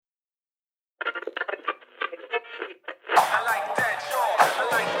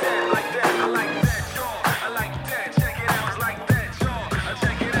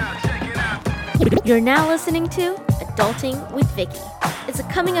You're now listening to Adulting with Vicky. It's a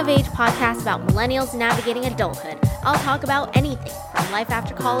coming-of-age podcast about millennials navigating adulthood. I'll talk about anything from life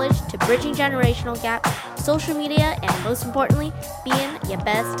after college to bridging generational gaps, social media, and most importantly, being your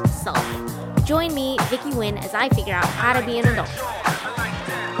best self. Join me, Vicky Nguyen, as I figure out how to be an adult.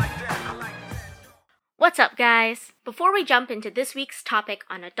 What's up, guys? Before we jump into this week's topic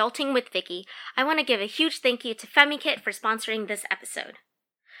on Adulting with Vicky, I want to give a huge thank you to FemiKit for sponsoring this episode.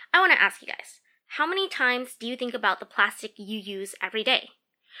 I want to ask you guys, how many times do you think about the plastic you use every day?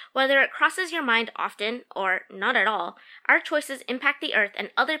 Whether it crosses your mind often or not at all, our choices impact the earth and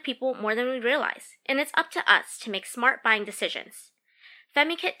other people more than we realize, and it's up to us to make smart buying decisions.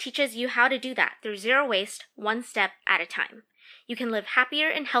 FemiKit teaches you how to do that through zero waste, one step at a time. You can live happier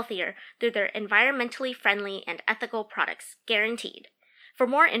and healthier through their environmentally friendly and ethical products, guaranteed. For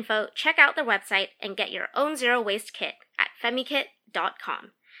more info, check out their website and get your own zero waste kit at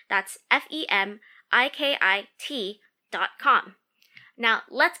femikit.com. That's FEMIKIT.com. Now,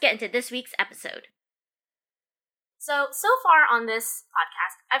 let's get into this week's episode. So far on this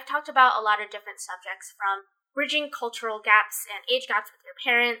podcast, I've talked about a lot of different subjects, from bridging cultural gaps and age gaps with your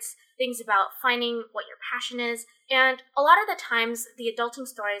parents, things about finding what your passion is, and a lot of the times, the adulting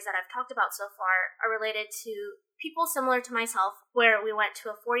stories that I've talked about so far are related to people similar to myself, where we went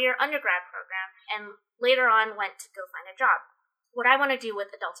to a 4-year undergrad program and later on went to go find a job. What I want to do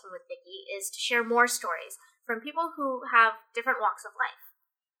with Adulting with Vicky is to share more stories from people who have different walks of life.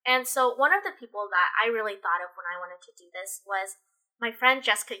 And so one of the people that I really thought of when I wanted to do this was my friend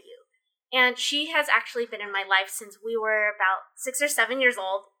Jessica Yu. And she has actually been in my life since we were about 6 or 7 years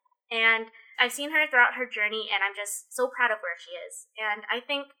old. And I've seen her throughout her journey, and I'm just so proud of where she is. And I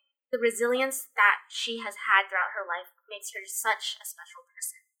think the resilience that she has had throughout her life makes her such a special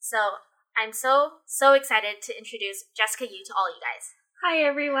person. So I'm so excited to introduce Jessica Yu to all you guys. Hi,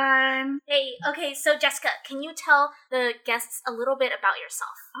 everyone. Hey, okay, so Jessica, can you tell the guests a little bit about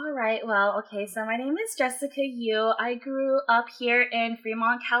yourself? All right, so my name is Jessica Yu. I grew up here in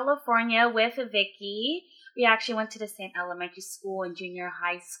Fremont, California with Vicky. We actually went to the same elementary school and junior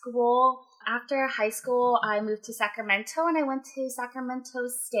high school. After high school, I moved to Sacramento, and I went to Sacramento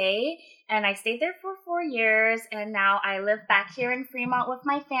State, and I stayed there for 4 years, and now I live back here in Fremont with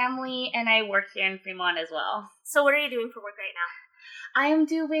my family, and I work here in Fremont as well. So what are you doing for work right now? I am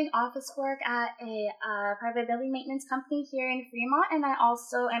doing office work at a private building maintenance company here in Fremont, and I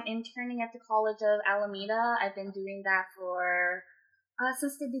also am interning at the College of Alameda. I've been doing that for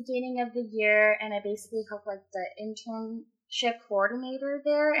since the beginning of the year, and I basically help like the internship coordinator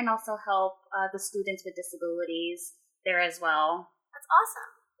there, and also help the students with disabilities there as well. That's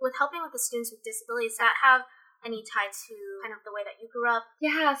awesome. With helping with the students with disabilities, does that have any tie to kind of the way that you grew up?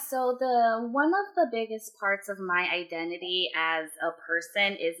 Yeah, so one of the biggest parts of my identity as a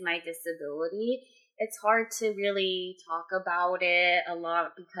person is my disability. It's hard to really talk about it a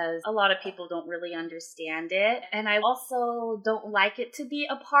lot because a lot of people don't really understand it. And I also don't like it to be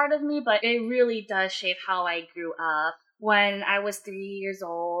a part of me, but it really does shape how I grew up. When I was 3 years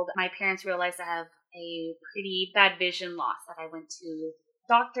old, my parents realized I have a pretty bad vision loss that I went to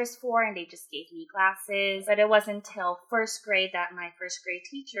doctors for, and they just gave me glasses. But it wasn't until first grade that my first grade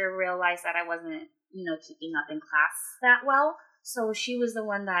teacher realized that I wasn't, keeping up in class that well. So she was the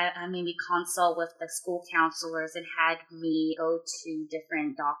one that made me consult with the school counselors and had me go to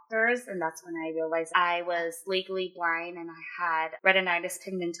different doctors. And that's when I realized I was legally blind and I had retinitis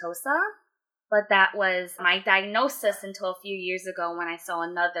pigmentosa. But that was my diagnosis until a few years ago when I saw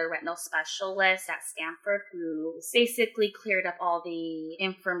another retinal specialist at Stanford who basically cleared up all the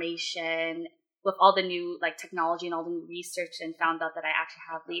information with all the new technology and all the new research, and found out that I actually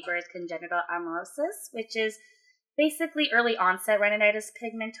have Leber's congenital amaurosis, which is basically early onset retinitis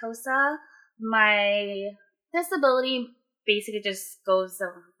pigmentosa. My disability basically just goes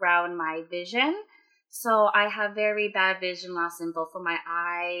around my vision. So I have very bad vision loss in both of my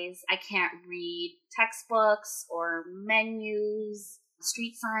eyes. I can't read textbooks or menus,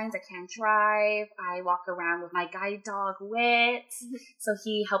 street signs. I can't drive. I walk around with my guide dog, Wit. So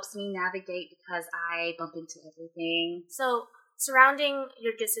he helps me navigate because I bump into everything. So surrounding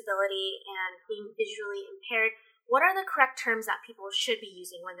your disability and being visually impaired, what are the correct terms that people should be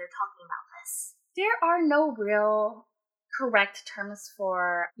using when they're talking about this? There are no real correct terms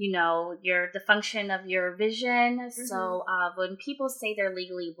for, the function of your vision. Mm-hmm. So when people say they're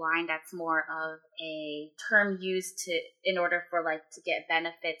legally blind, that's more of a term used in order for to get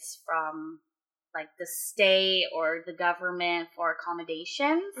benefits from the state or the government for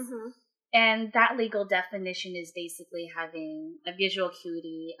accommodations. Mm-hmm. And that legal definition is basically having a visual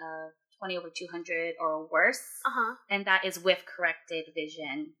acuity of 20/200 or worse. And that is with corrected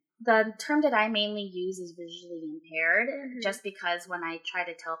vision. The term that I mainly use is visually impaired, just because when I try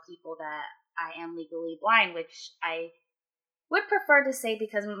to tell people that I am legally blind, which I would prefer to say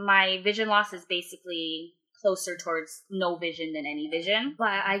because my vision loss is basically closer towards no vision than any vision.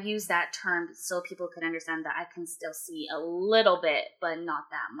 But I use that term so people can understand that I can still see a little bit, but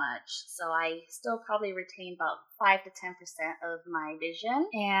not that much. So I still probably retain about 5 to 10% of my vision.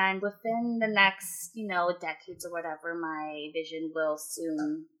 And within the next, decades or whatever, my vision will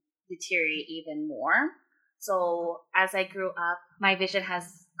soon deteriorate even more. So as I grew up, my vision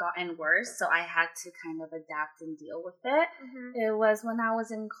has gotten worse, so I had to kind of adapt and deal with it. It was when I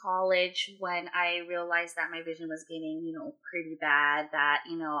was in college when I realized that my vision was getting, pretty bad, that,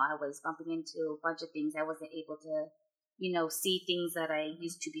 I was bumping into a bunch of things. I wasn't able to, see things that I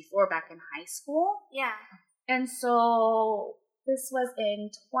used to before back in high school. Yeah. And so this was in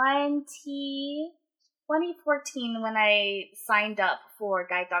 2014 when I signed up for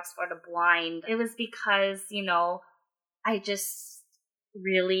Guide Dogs for the Blind. It was because, I just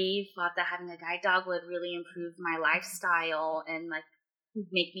really thought that having a guide dog would really improve my lifestyle and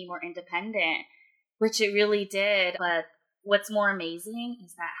make me more independent, which it really did. But what's more amazing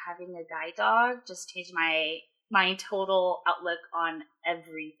is that having a guide dog just changed my total outlook on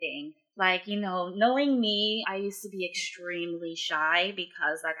everything. Knowing me, I used to be extremely shy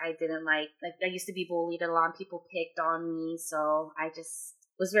because I didn't I used to be bullied a lot and people picked on me. So I just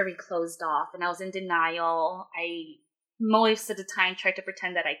was very closed off and I was in denial. I most of the time tried to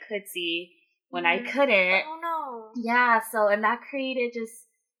pretend that I could see when I couldn't. Oh no. Yeah, and that created just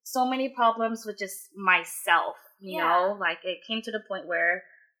so many problems with just myself, you know? It came to the point where,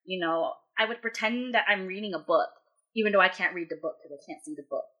 I would pretend that I'm reading a book, even though I can't read the book because I can't see the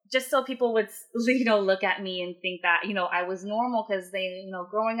book. Just so people would, look at me and think that, I was normal because they,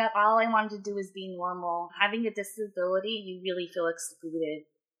 growing up, all I wanted to do was be normal. Having a disability, you really feel excluded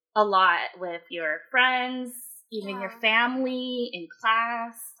a lot with your friends, even your family, in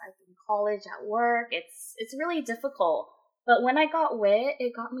class, in college, at work. It's really difficult. But when I got WIT,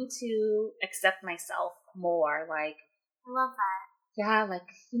 it got me to accept myself more. I love that. Yeah,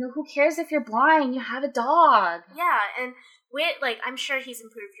 who cares if you're blind? You have a dog. Yeah, and WIT, I'm sure he's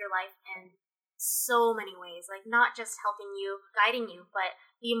improved your life in so many ways. Not just helping you, guiding you, but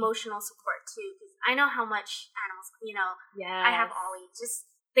the emotional support too. Because I know how much animals, I have Ollie.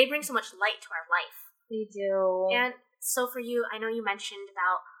 They bring so much light to our life. They do. And so for you, I know you mentioned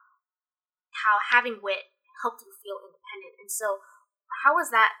about how having WIT helped you feel independent. And so how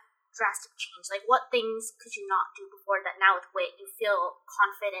was that drastic change? What things could you not do before that now with WIT you feel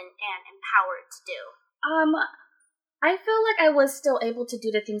confident and empowered to do? I feel like I was still able to do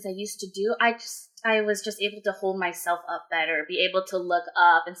the things I used to do. I was just able to hold myself up better, be able to look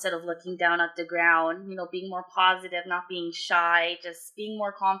up instead of looking down at the ground, being more positive, not being shy, just being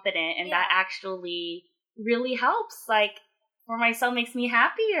more confident. And that actually really helps. For myself, makes me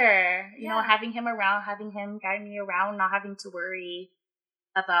happier, having him around, having him guide me around, not having to worry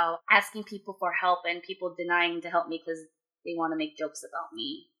about asking people for help and people denying to help me because they want to make jokes about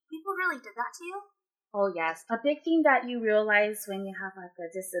me. People really did that to you? Oh, yes. A big thing that you realize when you have a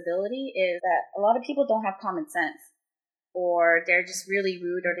disability is that a lot of people don't have common sense, or they're just really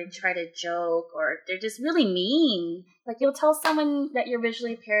rude, or they try to joke, or they're just really mean. You'll tell someone that you're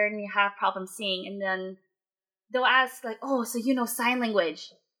visually impaired and you have problems seeing, and then they'll ask oh, so you know sign language,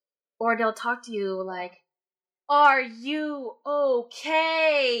 or they'll talk to you are you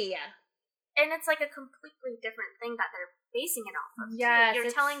okay? And it's a completely different thing that they're basing it off of. Yes, you're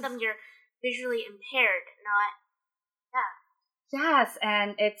telling them you're visually impaired, not Yes,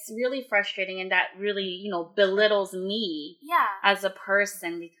 and it's really frustrating, and that really, belittles me as a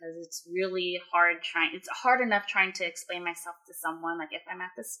person because it's really hard it's hard enough trying to explain myself to someone. If I'm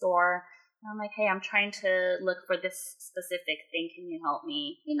at the store, I'm hey, I'm trying to look for this specific thing, can you help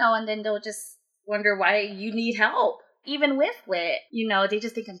me? And then they'll just wonder why you need help. Even with WIT, they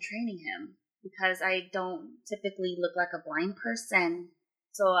just think I'm training him because I don't typically look like a blind person.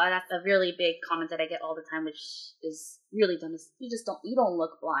 So that's a really big comment that I get all the time, which is really dumb. Is you don't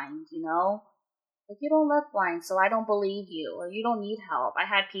look blind, you don't look blind, so I don't believe you, or you don't need help. I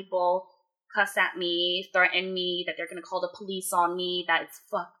had people cuss at me, threaten me that they're going to call the police on me, that it's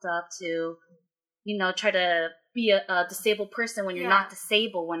fucked up to, try to be a disabled person when you're not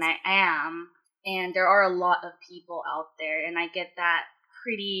disabled, when I am. And there are a lot of people out there, and I get that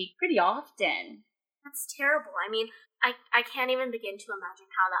pretty often. That's terrible. I mean, I can't even begin to imagine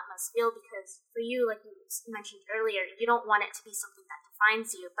how that must feel, because for you, like you mentioned earlier, you don't want it to be something that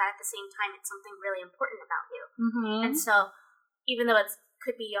defines you, but at the same time, it's something really important about you. Mm-hmm. And so, even though it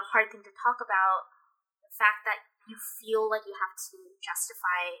could be a hard thing to talk about, the fact that you feel like you have to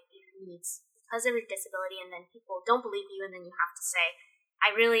justify your needs because of your disability, and then people don't believe you, and then you have to say,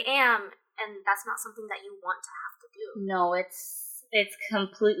 I really am, and that's not something that you want to have to do. No, it's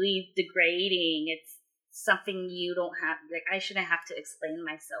completely degrading. It's something you don't have, like, I shouldn't have to explain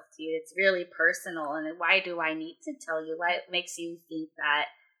myself to you. It's really personal, and why do I need to tell you? Why it makes you think that,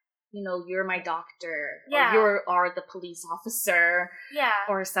 you're my doctor, Yeah. or you are the police officer, Yeah.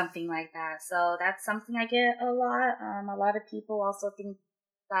 or something like that. So that's something I get a lot. A lot of people also think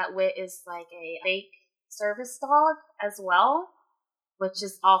that Wit is like a fake service dog as well, which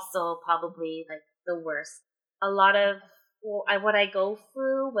is also probably like the worst. A lot of what I go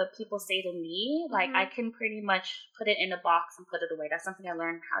through, what people say to me, like I can pretty much put it in a box and put it away. That's something I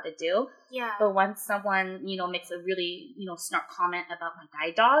learned how to do. Yeah. But once someone, makes a really, smart comment about my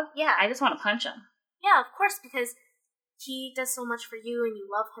guide dog, Yeah. I just want to punch him. Yeah, of course, because he does so much for you and you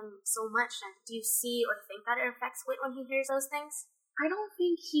love him so much. And do you see or think that it affects Wit when he hears those things? I don't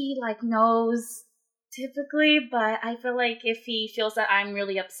think he knows typically, but I feel like if he feels that I'm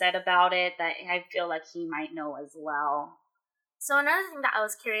really upset about it, that I feel like he might know as well. So another thing that I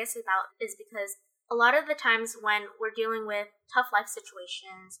was curious about is because a lot of the times when we're dealing with tough life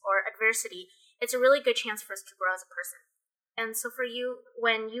situations or adversity, it's a really good chance for us to grow as a person. And so for you,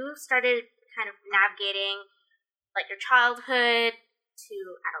 when you started kind of navigating like your childhood to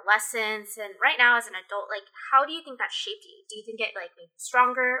adolescence and right now as an adult, like how do you think that shaped you? Do you think it like made you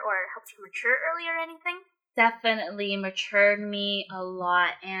stronger or helped you mature early or anything? Definitely matured me a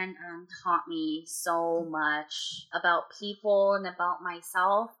lot and taught me so much about people and about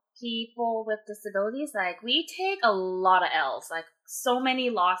myself. People with disabilities, like we take a lot of L's, like so many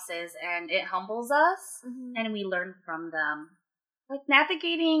losses, and it humbles us and we learn from them. Like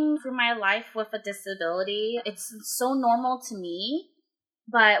navigating through my life with a disability, it's so normal to me.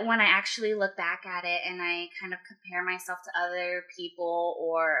 But when I actually look back at it and I kind of compare myself to other people,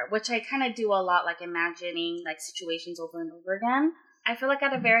 or which I kind of do a lot, like imagining like situations over and over again, I feel like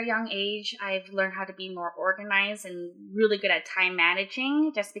at a very young age, I've learned how to be more organized and really good at time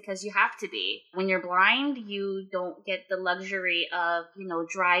managing just because you have to be. When you're blind, you don't get the luxury of,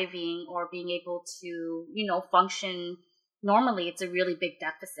 driving or being able to, function normally. It's a really big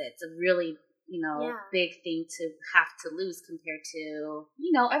deficit. It's a really big thing to have to lose compared to,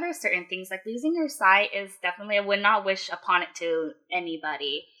 other certain things. Like losing your sight is definitely, I would not wish upon it to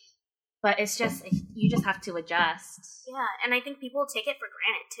anybody. But it's just, you just have to adjust. Yeah, and I think people take it for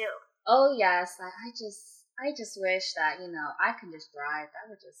granted too. Oh yes, I just wish that, I can just drive. That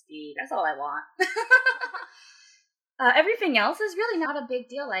would just be, that's all I want. Everything else is really not a big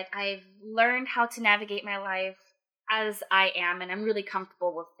deal. Like I've learned how to navigate my life as I am, and I'm really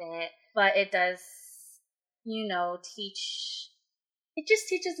comfortable with it. But it does, it just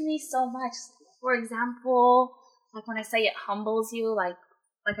teaches me so much. For example, like when I say it humbles you, like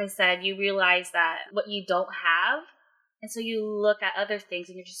I said, you realize that what you don't have. And so you look at other things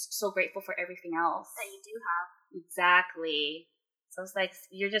and you're just so grateful for everything else that you do have. Exactly. So it's like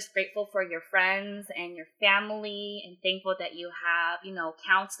you're just grateful for your friends and your family and thankful that you have,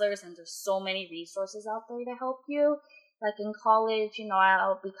 counselors, and there's so many resources out there to help you. Like in college,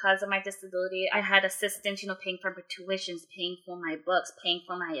 because of my disability, I had assistants, paying for my tuitions, paying for my books, paying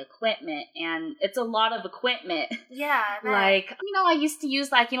for my equipment. And it's a lot of equipment. Yeah. Like, I used to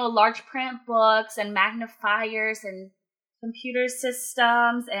use large print books and magnifiers and computer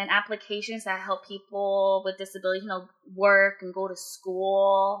systems and applications that help people with disability, work and go to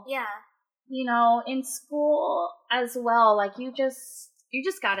school. Yeah. In school as well, like you just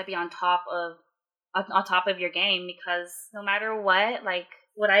gotta be on top of your game, because no matter what, like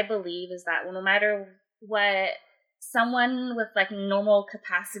what I believe is that no matter what someone with like normal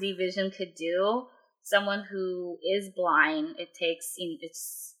capacity vision could do, someone who is blind, it takes,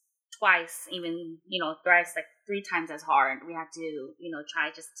 it's twice, even, thrice, like 3 times as hard. We have to,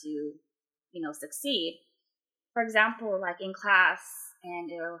 try just to, succeed. For example, like in class,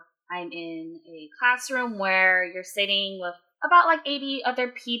 and I'm in a classroom where you're sitting with about like 80 other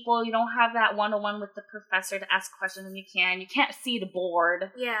people. You don't have that one-on-one with the professor to ask questions, and you can't see the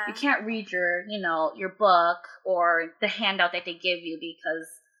board. Yeah. You can't read your, your book or the handout that they give you because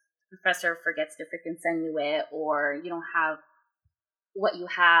the professor forgets to freaking send you it, or you don't have what you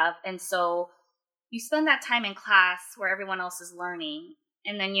have. And so you spend that time in class where everyone else is learning,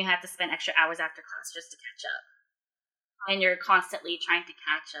 and then you have to spend extra hours after class just to catch up. And you're constantly trying to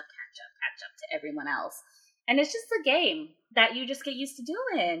catch up to everyone else. And it's just a game that you just get used to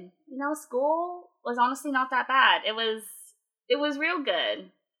doing. School was honestly not that bad. It was real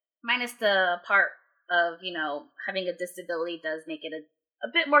good. Minus the part of, having a disability does make it a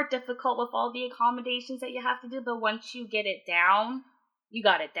bit more difficult with all the accommodations that you have to do, but once you get it down, you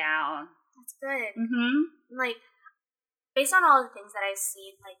got it down. That's good. Mm-hmm. Like, based on all the things that I've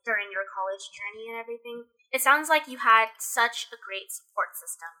seen, like, during your college journey and everything, it sounds like you had such a great support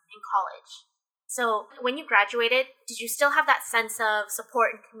system in college. So, when you graduated, did you still have that sense of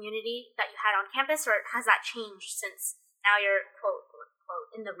support and community that you had on campus, or has that changed since now you're, quote, unquote,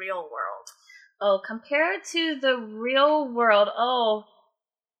 in the real world? Oh, compared to the real world,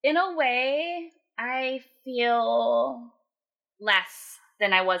 in a way, I feel less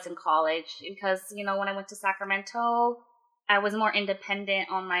than I was in college because, when I went to Sacramento, I was more independent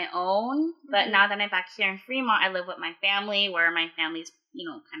on my own. But now that I'm back here in Fremont, I live with my family where my family's,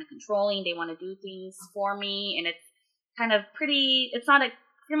 kind of controlling. They want to do things for me. And it's kind of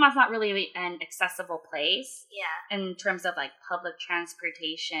Fremont's not really an accessible place. Yeah. In terms of like public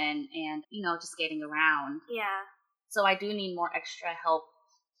transportation and, just getting around. Yeah. So I do need more extra help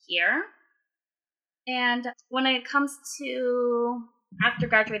here. And when it comes to after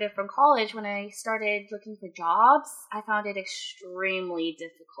graduated from college, when I started looking for jobs, I found it extremely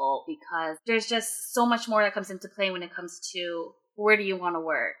difficult because there's just so much more that comes into play when it comes to where do you want to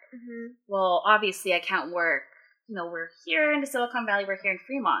work? Mm-hmm. Well, obviously I can't work. We're here in the Silicon Valley, we're here in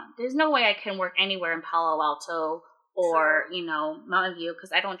Fremont. There's no way I can work anywhere in Palo Alto or, Mountain View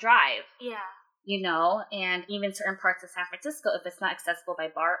because I don't drive. Yeah. And even certain parts of San Francisco, if it's not accessible by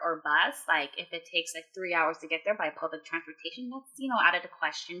BART or bus, like if it takes like 3 hours to get there by public transportation, that's, out of the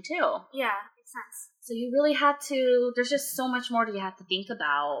question too. Yeah, makes sense. So you really there's just so much more that you have to think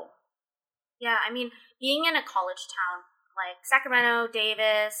about. Yeah, I mean, being in a college town like Sacramento,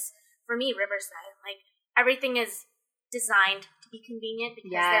 Davis, for me, Riverside, like everything is designed to be convenient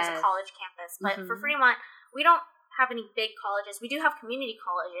because there's a college campus. But for Fremont, we don't have any big colleges. We do have community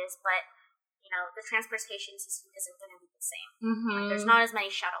colleges, but the transportation system isn't going to be the same. Mm-hmm. Like, there's not as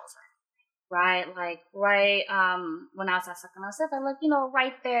many shuttles. Right, when I was at Sacramento, I look,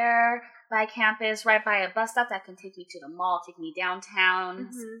 right there by campus, right by a bus stop that can take me to the mall, take me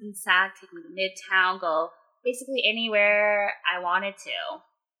downtown, in Sac, take me to Midtown, go basically anywhere I wanted to.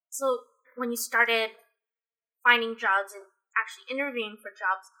 So when you started finding jobs and actually interviewing for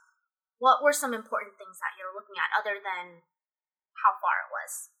jobs, what were some important things that you're looking at other than how far it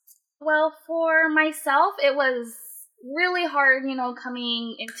was? Well, for myself, it was really hard,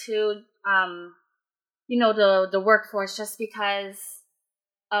 coming into, the workforce just because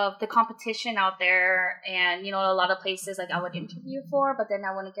of the competition out there and, a lot of places like I would interview for, but then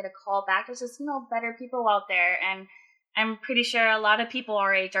I wouldn't get a call back. There's just, better people out there. And I'm pretty sure a lot of people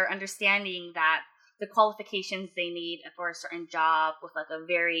our age are understanding that the qualifications they need for a certain job with like a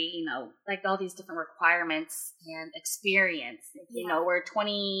very, like all these different requirements and experience. Yeah. We're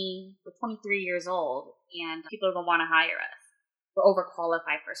 23 years old and people are going to want to hire us. We're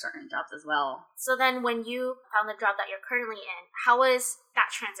overqualified for certain jobs as well. So then when you found the job that you're currently in, how was that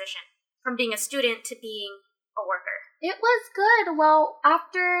transition from being a student to being a worker? It was good. Well,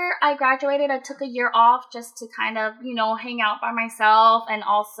 after I graduated, I took a year off just to kind of, hang out by myself. And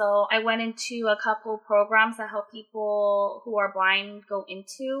also I went into a couple programs that help people who are blind go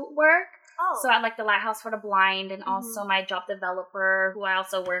into work. Oh. So I like the Lighthouse for the Blind and also my job developer who I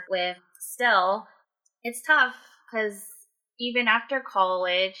also work with still. It's tough because even after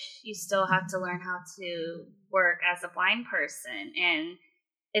college, you still have to learn how to work as a blind person. And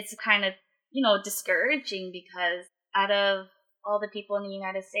it's kind of, discouraging because out of all the people in the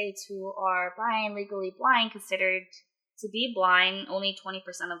United States who are blind, legally blind, considered to be blind, only 20%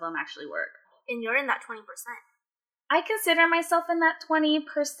 of them actually work. And you're in that 20%. I consider myself in that 20%,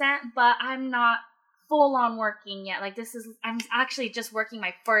 but I'm not full on working yet. I'm actually just working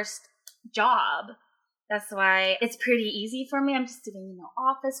my first job. That's why it's pretty easy for me. I'm just doing,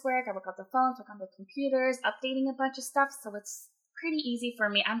 office work. I work on the phones, work on the computers, updating a bunch of stuff. So it's pretty easy for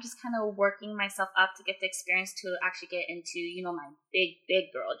me. I'm just kind of working myself up to get the experience to actually get into, my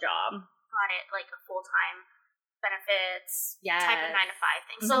big girl job. Got it. Like a full-time benefits yes. type of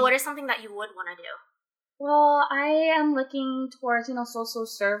 9-to-5 thing. So what is something that you would want to do? Well, I am looking towards, social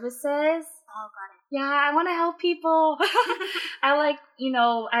services. Oh, got it. Yeah, I want to help people. I like,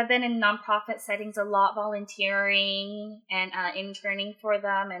 I've been in nonprofit settings a lot, volunteering and interning for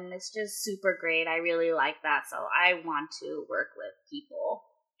them, and it's just super great. I really like that, so I want to work with people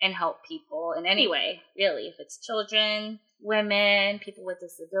and help people in any way, really. If it's children, women, people with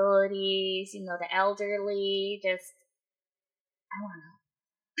disabilities, the elderly, just, I want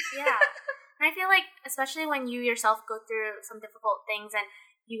to. Yeah. And I feel like, especially when you yourself go through some difficult things and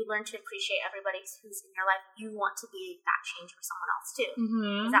you learn to appreciate everybody who's in your life. You want to be that change for someone else too.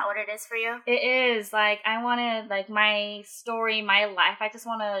 Mm-hmm. Is that what it is for you? It is. Like, I want to, like, my story, my life, I just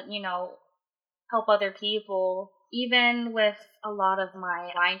want to, help other people. Even with a lot of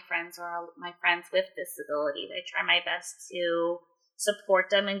my blind friends or my friends with disabilities, I try my best to support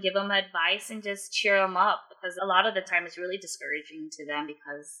them and give them advice and just cheer them up, because a lot of the time it's really discouraging to them,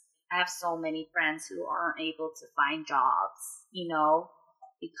 because I have so many friends who aren't able to find jobs,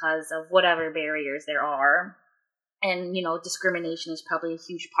 because of whatever barriers there are. And, discrimination is probably a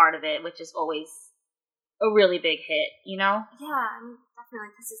huge part of it, which is always a really big hit, Yeah,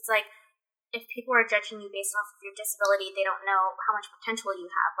 definitely, because it's like, if people are judging you based off of your disability, they don't know how much potential you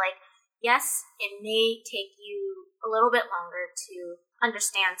have. Like, yes, it may take you a little bit longer to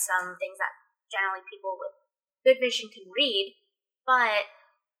understand some things that generally people with good vision can read, but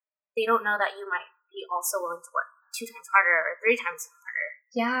they don't know that you might be also willing to work 2 times harder or 3 times harder.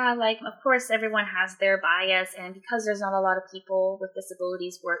 Yeah, like, of course, everyone has their bias, and because there's not a lot of people with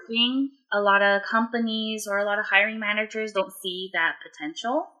disabilities working, a lot of companies or a lot of hiring managers don't see that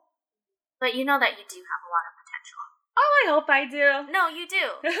potential. But you know that you do have a lot of potential. Oh, I hope I do. No, you do.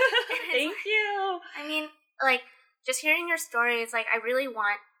 Thank you. I mean, like, just hearing your story, it's like, I really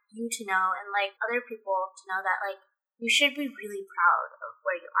want you to know, and, like, other people to know that, like, you should be really proud of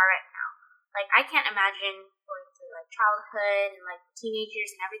where you are right now. Like, I can't imagine going through, like, childhood and, like, teenage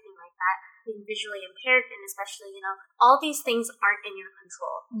years and everything like that, being visually impaired, and especially, all these things aren't in your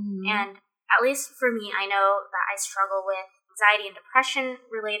control. Mm-hmm. And at least for me, I know that I struggle with anxiety and depression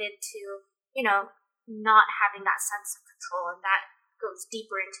related to, not having that sense of control, and that goes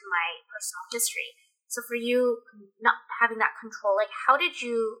deeper into my personal history. So for you, not having that control, like, how did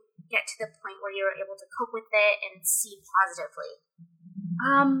you get to the point where you were able to cope with it and see positively?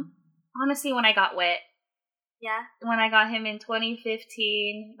 Honestly, when I got WIT. Yeah? When I got him in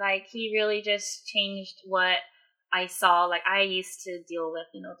 2015, like, he really just changed what I saw. Like, I used to deal with,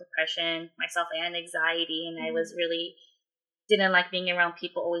 depression myself and anxiety, and I was really didn't like being around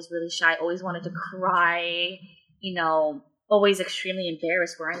people, always really shy, always wanted to cry, always extremely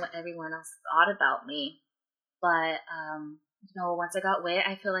embarrassed, worrying what everyone else thought about me. But, once I got WIT,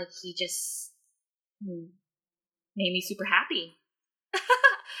 I feel like he just made me super happy.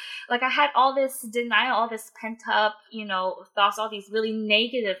 Like, I had all this denial, all this pent up, thoughts, all these really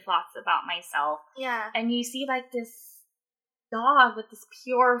negative thoughts about myself. Yeah. And you see, like, this dog with this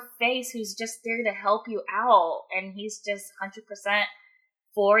pure face who's just there to help you out, and he's just 100%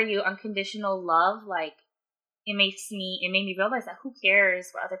 for you, unconditional love. Like, it made me realize that who cares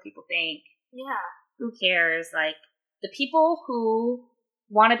what other people think? Yeah. Who cares? Like, the people who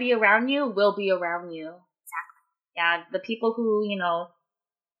want to be around you will be around you. Exactly. Yeah, the people who,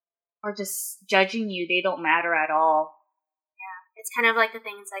 are just judging you, they don't matter at all. Yeah. It's kind of like the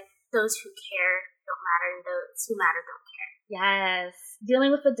thing, it's like, those who care don't matter, and those who matter don't care. Yes. Dealing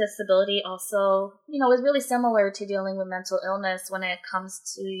with a disability also, is really similar to dealing with mental illness when it comes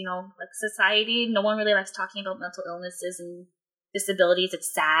to, like, society. No one really likes talking about mental illnesses and disabilities.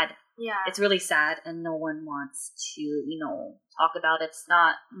 It's sad. Yeah. It's really sad, and no one wants to, talk about it. It's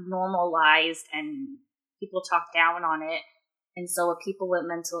not normalized, and people talk down on it. And so with people with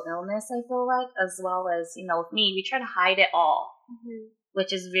mental illness, I feel like, as well as, with me, we try to hide it all,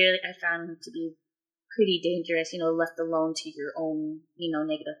 which is really, I found to be pretty dangerous, left alone to your own,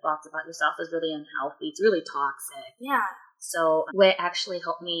 negative thoughts about yourself is really unhealthy. It's really toxic. Yeah. So WIT actually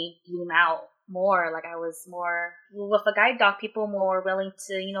helped me bloom out more. Like, I was more, with a guide dog, people more willing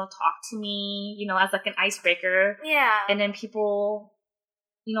to, talk to me, as like an icebreaker. Yeah. And then people,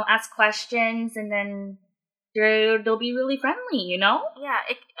 ask questions, and then they'll be really friendly, Yeah.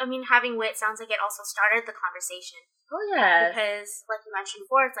 Having WIT sounds like it also started the conversation. Oh, yeah. Because, like you mentioned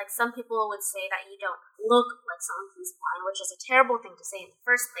before, it's like some people would say that you don't look like someone who's blind, which is a terrible thing to say in the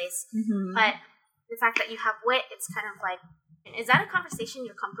first place. Mm-hmm. But the fact that you have WIT, it's kind of like, is that a conversation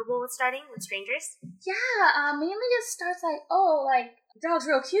you're comfortable with starting with strangers? Yeah, mainly it starts like, oh, like, your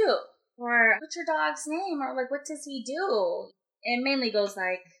dog's real cute, or what's your dog's name, or like, what does he do? It mainly goes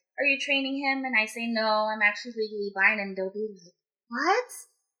like, are you training him? And I say, no, I'm actually legally blind, and they'll be like, what?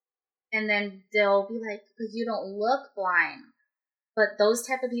 And then they'll be like, but you don't look blind. But those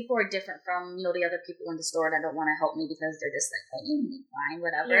type of people are different from, the other people in the store that don't want to help me because they're just like, oh, you look blind,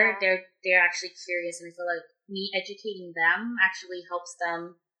 whatever. Yeah. They're actually curious, and I feel like me educating them actually helps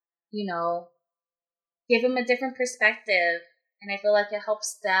them, give them a different perspective. And I feel like it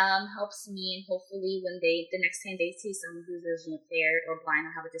helps them, helps me, and hopefully when the next time they see someone who's visually impaired or blind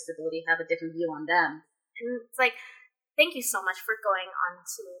or have a disability, have a different view on them. And it's like, thank you so much for going on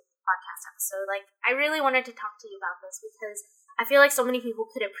to the podcast episode. Like, I really wanted to talk to you about this because I feel like so many people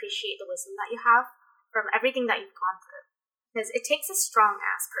could appreciate the wisdom that you have from everything that you've gone through. Because it takes a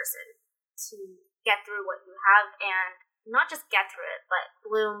strong-ass person to get through what you have, and not just get through it, but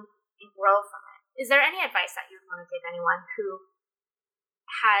bloom and grow from it. Is there any advice that you'd want to give anyone who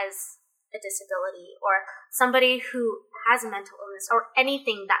has a disability, or somebody who has a mental illness, or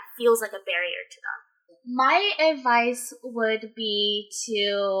anything that feels like a barrier to them? My advice would be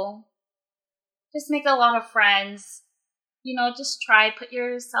to just make a lot of friends. Just put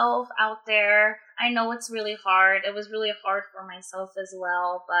yourself out there. I know it's really hard. It was really hard for myself as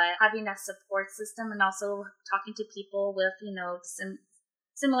well, but having that support system and also talking to people with,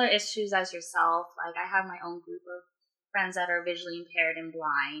 similar issues as yourself. Like, I have my own group of friends that are visually impaired and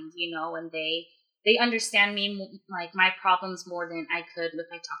blind, and they understand me, like, my problems more than I could if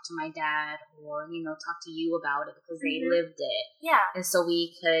I talked to my dad or, talk to you about it, because they lived it. Yeah. And so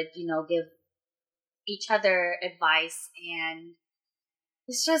we could, give each other advice, and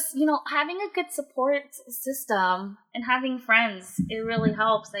it's just, having a good support system and having friends, it really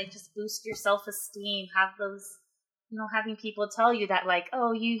helps. Like, just boost your self-esteem, have those, having people tell you that, like,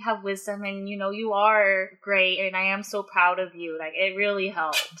 oh, you have wisdom and, you are great and I am so proud of you. Like, it really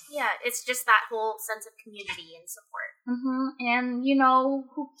helps. Yeah, it's just that whole sense of community and support. And,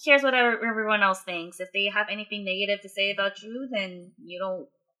 who cares what everyone else thinks? If they have anything negative to say about you, then don't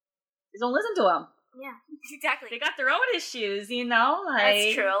listen to them. Yeah, exactly. They got their own issues,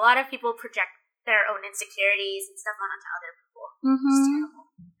 That's true. A lot of people project their own insecurities and stuff onto other people. It's terrible.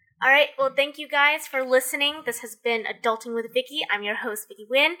 All right, well, thank you guys for listening. This has been Adulting with Vicky. I'm your host, Vicky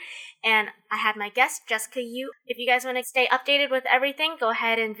Nguyen, and I had my guest, Jessica Yu. If you guys want to stay updated with everything, go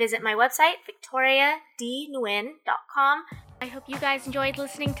ahead and visit my website, victoriadnguyen.com. I hope you guys enjoyed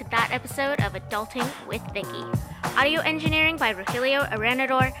listening to that episode of Adulting with Vicky. Audio engineering by Rogelio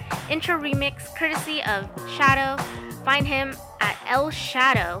Arenador. Intro remix courtesy of Shadow. Find him at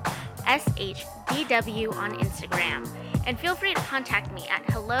LShadow, SHDW on Instagram. And feel free to contact me at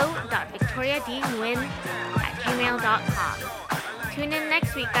hello.victoriadnguyen@gmail.com. Tune in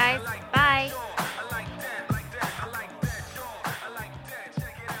next week, guys. Bye!